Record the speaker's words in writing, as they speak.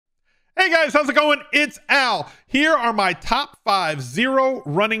Hey guys, how's it going? It's Al. Here are my top 5 zero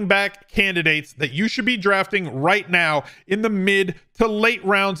running back candidates that you should be drafting right now in the mid to late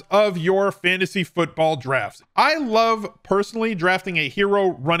rounds of your fantasy football drafts. I love personally drafting a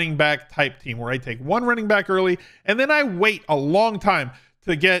hero running back type team where I take one running back early and then I wait a long time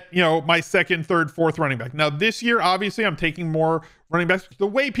to get, my second, third, fourth running back. Now this year, obviously I'm taking more running backs. The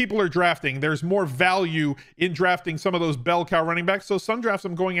way people are drafting, there's more value in drafting some of those bell cow running backs. So some drafts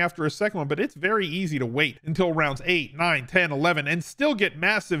I'm going after a second one, but it's very easy to wait until rounds 8, 9, 10, 11, and still get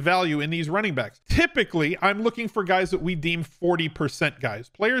massive value in these running backs. Typically, I'm looking for guys that we deem 40% guys,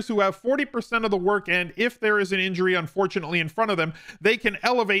 players who have 40% of the work. And if there is an injury, unfortunately, in front of them, they can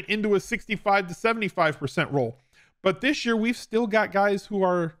elevate into a 65 to 75% role. But this year, we've still got guys who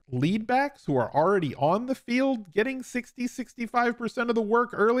are lead backs, who are already on the field, getting 60, 65% of the work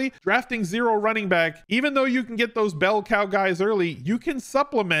early. Drafting zero running back, even though you can get those bell cow guys early, you can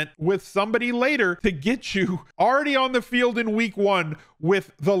supplement with somebody later to get you already on the field in week 1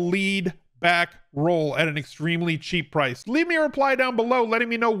 with the lead back role at an extremely cheap price. Leave me a reply down below letting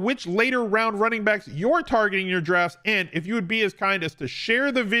me know which later round running backs you're targeting in your drafts, and if you would be as kind as to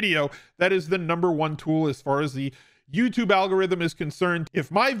share the video. That is the #1 tool as far as the YouTube algorithm is concerned. If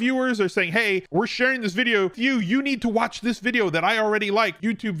my viewers are saying, hey, we're sharing this video with you, you need to watch this video that I already like,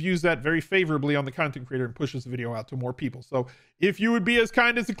 YouTube views that very favorably on the content creator and pushes the video out to more people. So if you would be as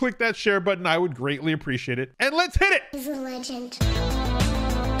kind as to click that share button, I would greatly appreciate it. And let's hit it. He's a legend.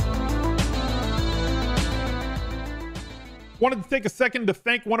 Wanted to take a second to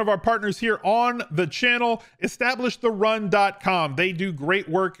thank one of our partners here on the channel, EstablishTheRun.com. They do great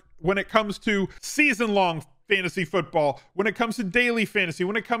work when it comes to season-long fantasy football, when it comes to daily fantasy,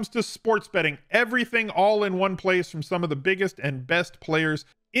 when it comes to sports betting, everything all in one place from some of the biggest and best players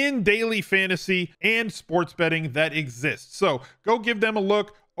in daily fantasy and sports betting that exists. So go give them a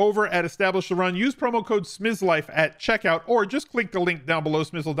look over at Establish the Run. Use promo code SMIZLIFE at checkout, or just click the link down below,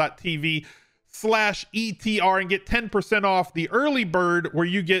 smizzle.tv/ETR, and get 10% off the early bird, where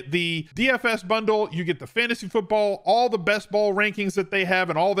you get the DFS bundle, you get the fantasy football, all the best ball rankings that they have,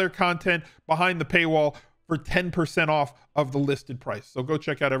 and all their content behind the paywall for 10% off of the listed price. So go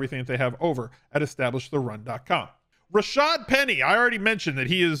check out everything that they have over at EstablishTheRun.com. Rashad Penny, I already mentioned that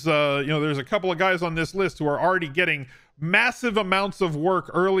he is, there's a couple of guys on this list who are already getting massive amounts of work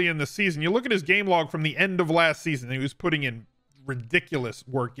early in the season. You look at his game log from the end of last season, he was putting in ridiculous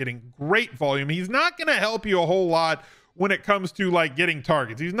work, getting great volume. He's not going to help you a whole lot when it comes to like getting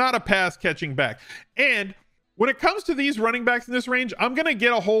targets. He's not a pass catching back. And when it comes to these running backs in this range, I'm going to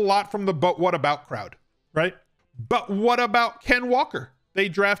get a whole lot from the but what about crowd. Right? But what about Ken Walker? They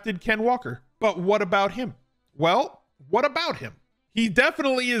drafted Ken Walker. But what about him? Well, what about him? He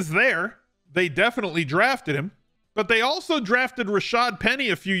definitely is there. They definitely drafted him. But they also drafted Rashad Penny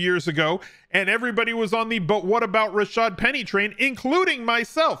a few years ago, and everybody was on the but what about Rashad Penny train, including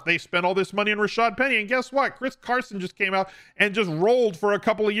myself. They spent all this money on Rashad Penny, and guess what? Chris Carson just came out and just rolled for a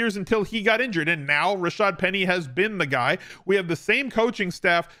couple of years until he got injured, and now Rashad Penny has been the guy. We have the same coaching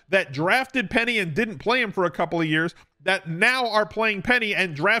staff that drafted Penny and didn't play him for a couple of years that now are playing Penny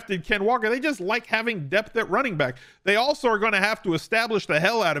and drafted Ken Walker. They just like having depth at running back. They also are going to have to establish the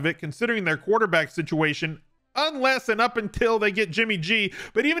hell out of it considering their quarterback situation, unless and up until they get Jimmy G.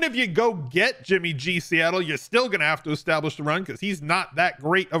 But even if you go get Jimmy G, Seattle, you're still going to have to establish the run because he's not that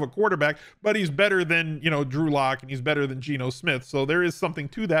great of a quarterback, but he's better than, Drew Lock, and he's better than Geno Smith. So there is something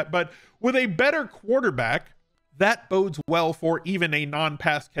to that. But with a better quarterback, that bodes well for even a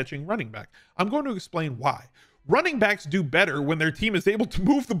non-pass catching running back. I'm going to explain why. Running backs do better when their team is able to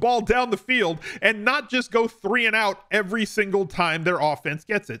move the ball down the field and not just go 3 and out every single time their offense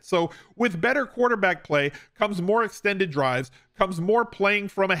gets it. So with better quarterback play comes more extended drives, comes more playing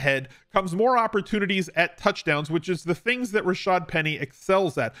from ahead, comes more opportunities at touchdowns, which is the things that Rashad Penny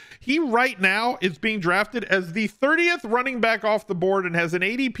excels at. He right now is being drafted as the 30th running back off the board and has an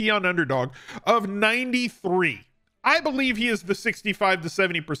ADP on Underdog of 93. I believe he is the 65 to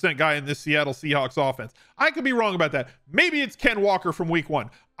 70% guy in this Seattle Seahawks offense. I could be wrong about that. Maybe it's Ken Walker from week 1.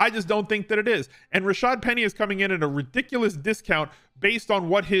 I just don't think that it is. And Rashad Penny is coming in at a ridiculous discount based on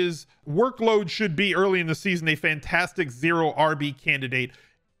what his workload should be early in the season. A fantastic zero RB candidate.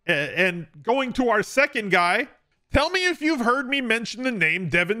 And going to our second guy, tell me if you've heard me mention the name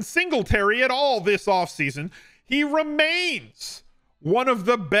Devin Singletary at all this offseason. He remains one of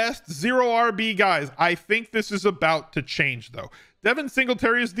the best zero RB guys. I think this is about to change, though. Devin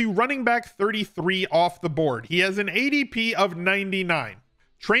Singletary is the running back 33 off the board. He has an ADP of 99.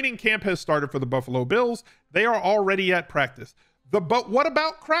 Training camp has started for the Buffalo Bills. They are already at practice. The but what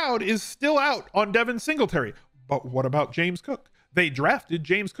about crowd is still out on Devin Singletary. But what about James Cook? they drafted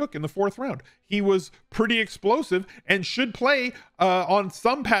James Cook in the 4th round. He was pretty explosive and should play on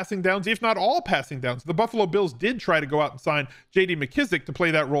some passing downs, if not all passing downs. The Buffalo Bills did try to go out and sign J.D. McKissick to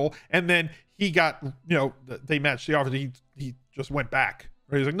play that role, and then he got, they matched the offer. He just went back.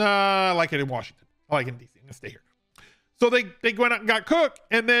 He's like, nah, I like it in Washington. I like it in D.C. I'm going to stay here. So they went out and got Cook,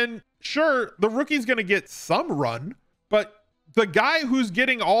 and then sure, the rookie's going to get some run, but the guy who's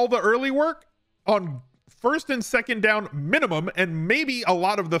getting all the early work on 1st and 2nd down minimum, and maybe a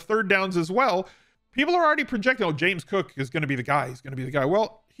lot of the 3rd downs as well, people are already projecting, oh, James Cook is going to be the guy. He's going to be the guy.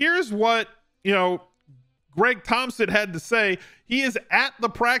 Well, here's what, Greg Thompson had to say. He is at the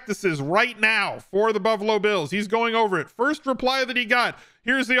practices right now for the Buffalo Bills. He's going over it. First reply that he got,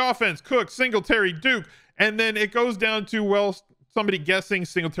 here's the offense: Cook, Singletary, Duke. And then it goes down to, well, somebody guessing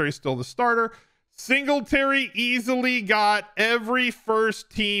Singletary's still the starter. Singletary easily got every first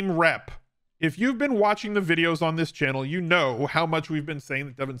team rep. If you've been watching the videos on this channel, you know how much we've been saying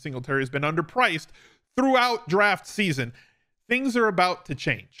that Devin Singletary has been underpriced throughout draft season. Things are about to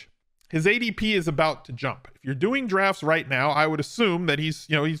change. His ADP is about to jump. If you're doing drafts right now, I would assume that his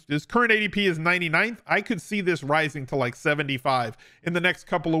current ADP is 99th. I could see this rising to like 75 in the next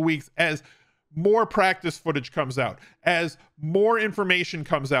couple of weeks as more practice footage comes out, as more information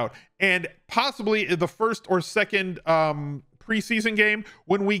comes out, and possibly the 1st or 2nd preseason game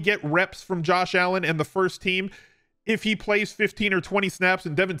when we get reps from Josh Allen and the first team. If he plays 15 or 20 snaps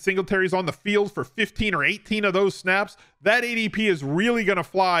and Devin Singletary's on the field for 15 or 18 of those snaps, that ADP is really going to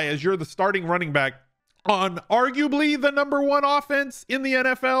fly as you're the starting running back on arguably the #1 offense in the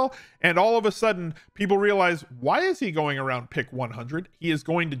NFL. And all of a sudden, people realize, why is he going around pick 100? He is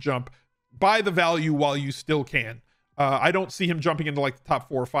going to jump. Buy the value while you still can. I don't see him jumping into like the top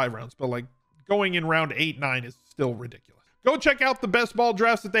 4 or 5 rounds, but like going in round 8, 9 is still ridiculous. Go check out the best ball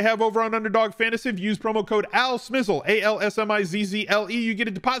drafts that they have over on Underdog Fantasy. If you use promo code ALSMIZZLE, ALSMIZZLE, you get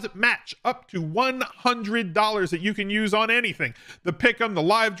a deposit match up to $100 that you can use on anything. The Pick'em, the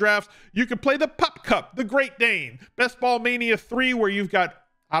live drafts. You can play the Pup Cup, the Great Dane, Best Ball Mania 3, where you've got,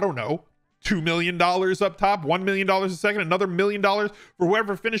 I don't know, $2 million up top, $1 million a second, another $1 million for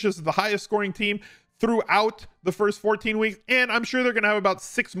whoever finishes as the highest scoring team throughout the first 14 weeks. And I'm sure they're going to have about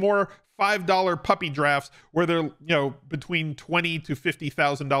 6 more $5 puppy drafts where they're, between $20,000 to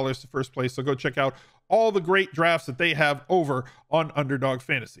 $50,000 to first place. So go check out all the great drafts that they have over on Underdog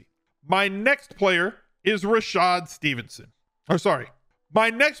Fantasy. My next player is Rashad Stevenson. My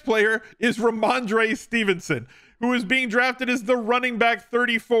next player is Ramondre Stevenson, who is being drafted as the running back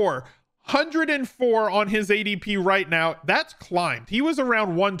 34. 104 on his ADP right now. That's climbed. He was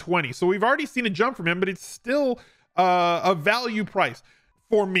around 120. So we've already seen a jump from him, but it's still a value price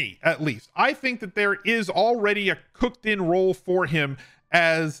for me, at least. I think that there is already a cooked in role for him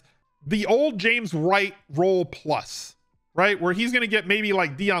as the old James White role plus, right? Where he's going to get maybe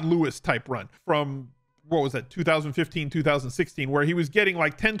like Dion Lewis type run from, 2015, 2016, where he was getting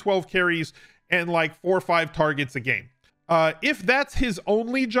like 10, 12 carries and like 4 or 5 targets a game. If that's his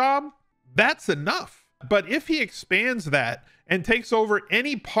only job, that's enough. But if he expands that and takes over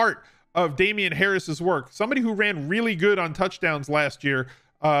any part of Damian Harris's work, somebody who ran really good on touchdowns last year,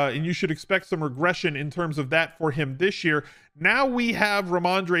 and you should expect some regression in terms of that for him this year. Now we have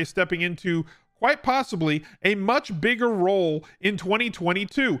Ramondre stepping into quite possibly a much bigger role in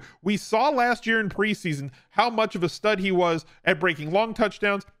 2022. We saw last year in preseason how much of a stud he was at breaking long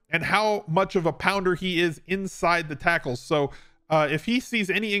touchdowns and how much of a pounder he is inside the tackles. So if he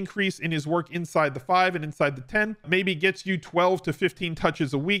sees any increase in his work inside the 5 and inside the 10, maybe gets you 12 to 15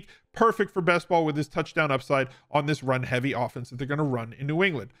 touches a week, perfect for best ball with his touchdown upside on this run-heavy offense that they're going to run in New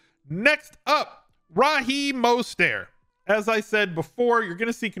England. Next up, Raheem Mostert. As I said before, you're going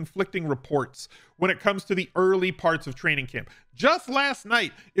to see conflicting reports when it comes to the early parts of training camp. Just last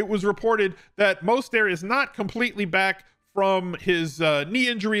night, it was reported that Mostert is not completely back from his knee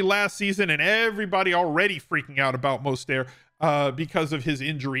injury last season, and everybody already freaking out about Mostert because of his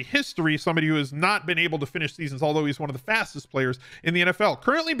injury history, somebody who has not been able to finish seasons, although he's one of the fastest players in the NFL.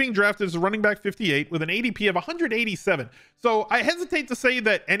 Currently being drafted as a running back 58 with an ADP of 187. So I hesitate to say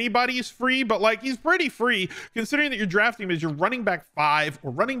that anybody is free, but like he's pretty free considering that you're drafting him as your running back 5 or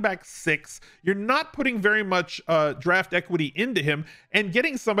running back 6. You're not putting very much draft equity into him and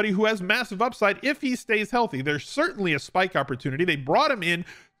getting somebody who has massive upside if he stays healthy. There's certainly a spike opportunity. They brought him in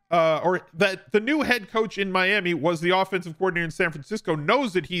or that the new head coach in Miami was the offensive coordinator in San Francisco,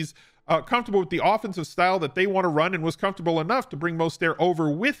 knows that he's comfortable with the offensive style that they want to run and was comfortable enough to bring Mostert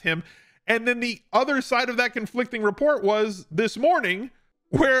over with him. And then the other side of that conflicting report was this morning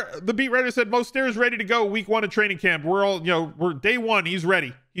where the beat writer said Mostert is ready to go week 1 of training camp. We're all, we're day 1. He's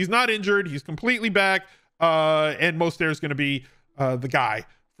ready. He's not injured. He's completely back. And Mostert is going to be the guy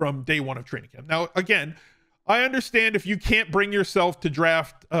from day one of training camp. Now, again, I understand if you can't bring yourself to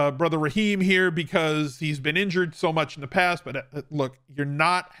draft brother Raheem here because he's been injured so much in the past, but look, you're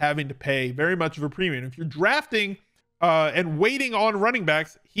not having to pay very much of a premium. If you're drafting and waiting on running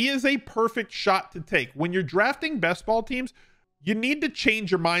backs, he is a perfect shot to take. When you're drafting best ball teams, you need to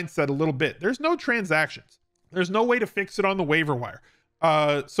change your mindset a little bit. There's no transactions. There's no way to fix it on the waiver wire.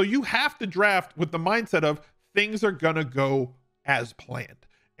 So you have to draft with the mindset of things are going to go as planned.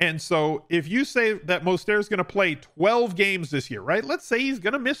 And so if you say that Mostert is going to play 12 games this year, right? Let's say he's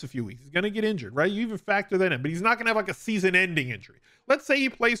going to miss a few weeks. He's going to get injured, right? You even factor that in, but he's not going to have like a season-ending injury. Let's say he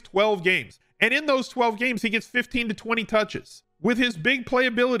plays 12 games, and in those 12 games, he gets 15 to 20 touches. With his big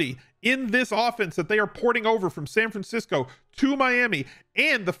playability in this offense that they are porting over from San Francisco to Miami,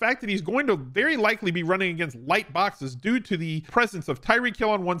 and the fact that he's going to very likely be running against light boxes due to the presence of Tyreek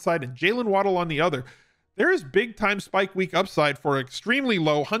Hill on one side and Jalen Waddle on the other, there is big time spike week upside for an extremely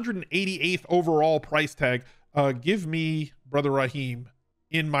low 188th overall price tag. Give me brother Raheem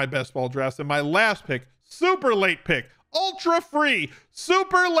in my best ball drafts. And my last pick, super late pick, ultra free,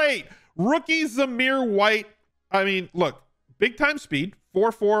 super late, rookie Zamir White. I mean, look, big time speed,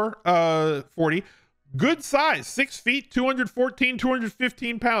 4.4 40, good size, 6 feet, 214,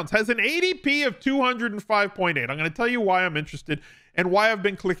 215 pounds, has an ADP of 205.8. I'm going to tell you why I'm interested and why I've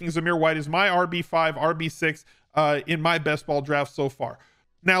been clicking Zamir White as my RB5, RB6 in my best ball draft so far.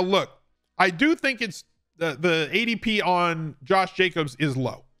 Now, look, I do think it's the ADP on Josh Jacobs is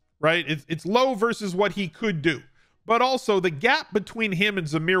low, right? It's low versus what he could do. But also the gap between him and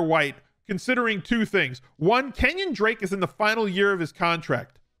Zamir White, considering two things. One, Kenyon Drake is in the final year of his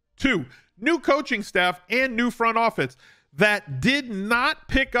contract. Two, new coaching staff and new front office that did not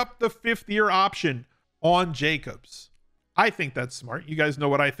pick up the 5th-year option on Jacobs. I think that's smart. You guys know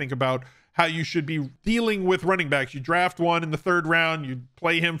what I think about how you should be dealing with running backs. You draft one in the 3rd round, you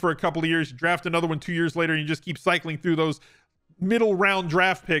play him for a couple of years, you draft another one 2 years later, and you just keep cycling through those middle round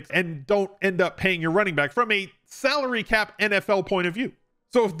draft picks and don't end up paying your running back from a salary cap NFL point of view.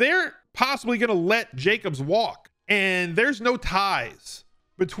 So if they're possibly going to let Jacobs walk and there's no ties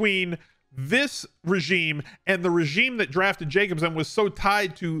between this regime and the regime that drafted Jacobs and was so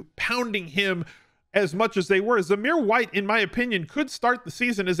tied to pounding him as much as they were, Zamir White, in my opinion, could start the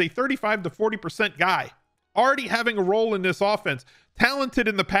season as a 35 to 40% guy, already having a role in this offense, talented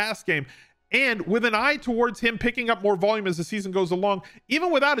in the pass game, and with an eye towards him picking up more volume as the season goes along,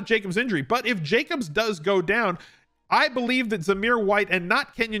 even without a Jacobs injury. But if Jacobs does go down, I believe that Zamir White and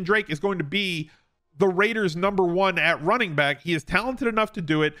not Kenyon Drake is going to be the Raiders' #1 at running back. He is talented enough to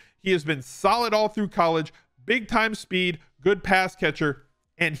do it. He has been solid all through college, big time speed, good pass catcher,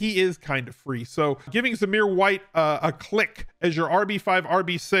 and he is kind of free. So giving Zamir White a click as your RB5,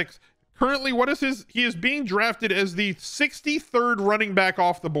 RB6. Currently, he is being drafted as the 63rd running back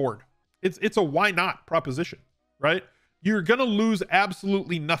off the board. It's a why not proposition, right? You're going to lose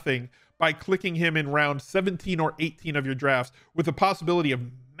absolutely nothing by clicking him in round 17 or 18 of your drafts with the possibility of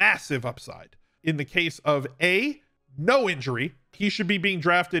massive upside. In the case of no injury, he should be being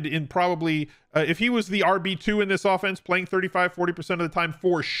drafted in probably, if he was the RB2 in this offense, playing 35, 40% of the time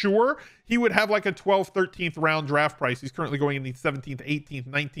for sure, he would have like a 12th, 13th round draft price. He's currently going in the 17th, 18th,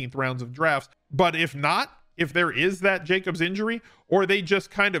 19th rounds of drafts. But if not, if there is that Jacobs injury, or they just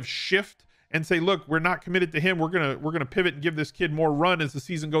kind of shift and say, look, we're not committed to him, we're gonna pivot and give this kid more run as the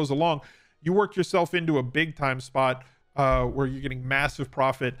season goes along, you work yourself into a big time spot where you're getting massive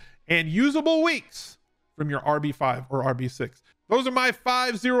profit and usable weeks from your RB5 or RB6. Those are my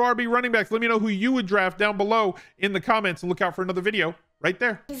 5 0 RB running backs. Let me know who you would draft down below in the comments, and look out for another video right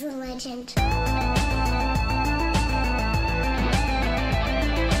there. He's a legend.